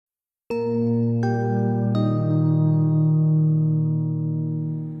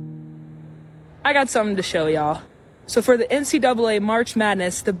I got something to show y'all. So for the NCAA March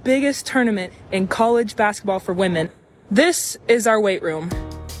Madness, the biggest tournament in college basketball for women, this is our weight room.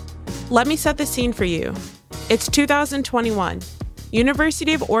 Let me set the scene for you. It's 2021.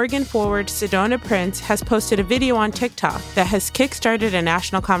 University of Oregon forward Sedona Prince has posted a video on TikTok that has kickstarted a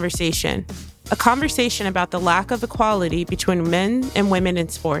national conversation. A conversation about the lack of equality between men and women in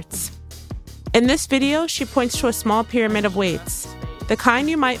sports. In this video, she points to a small pyramid of weights, the kind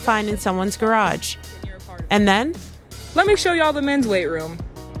you might find in someone's garage. And then, let me show y'all the men's weight room.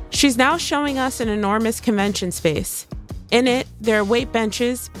 She's now showing us an enormous convention space. In it, there are weight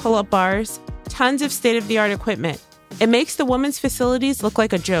benches, pull-up bars, tons of state-of-the-art equipment. It makes the women's facilities look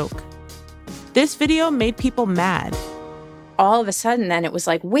like a joke. This video made people mad. All of a sudden, then it was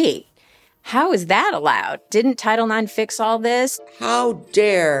like, wait, how is that allowed? Didn't Title IX fix all this? How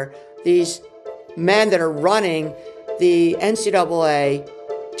dare these men that are running the NCAA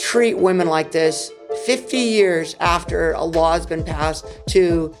treat women like this 50 years after a law has been passed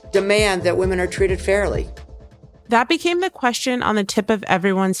to demand that women are treated fairly? That became the question on the tip of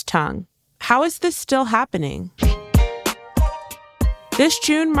everyone's tongue. How is this still happening? This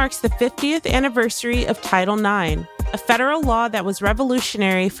June marks the 50th anniversary of Title IX, a federal law that was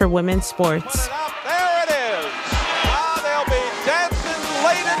revolutionary for women's sports. There it is. Now they'll be dancing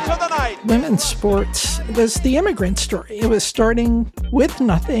late into the night. Women's sports was the immigrant story. It was starting with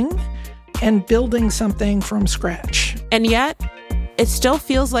nothing and building something from scratch. And yet, it still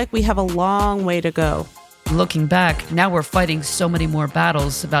feels like we have a long way to go. Looking back, now we're fighting so many more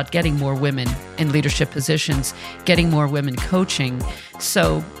battles about getting more women in leadership positions, getting more women coaching.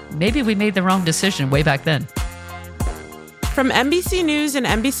 So maybe we made the wrong decision way back then. From NBC News and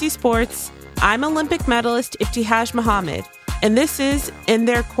NBC Sports, I'm Olympic medalist Ibtihaj Muhammad, and this is In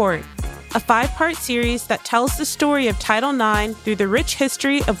Their Court, a 5-part series that tells the story of Title IX through the rich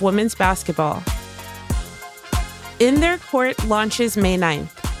history of women's basketball. In Their Court launches May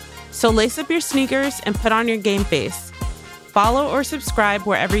 9th. So lace up your sneakers and put on your game face. Follow or subscribe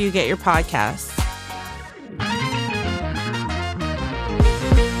wherever you get your podcasts.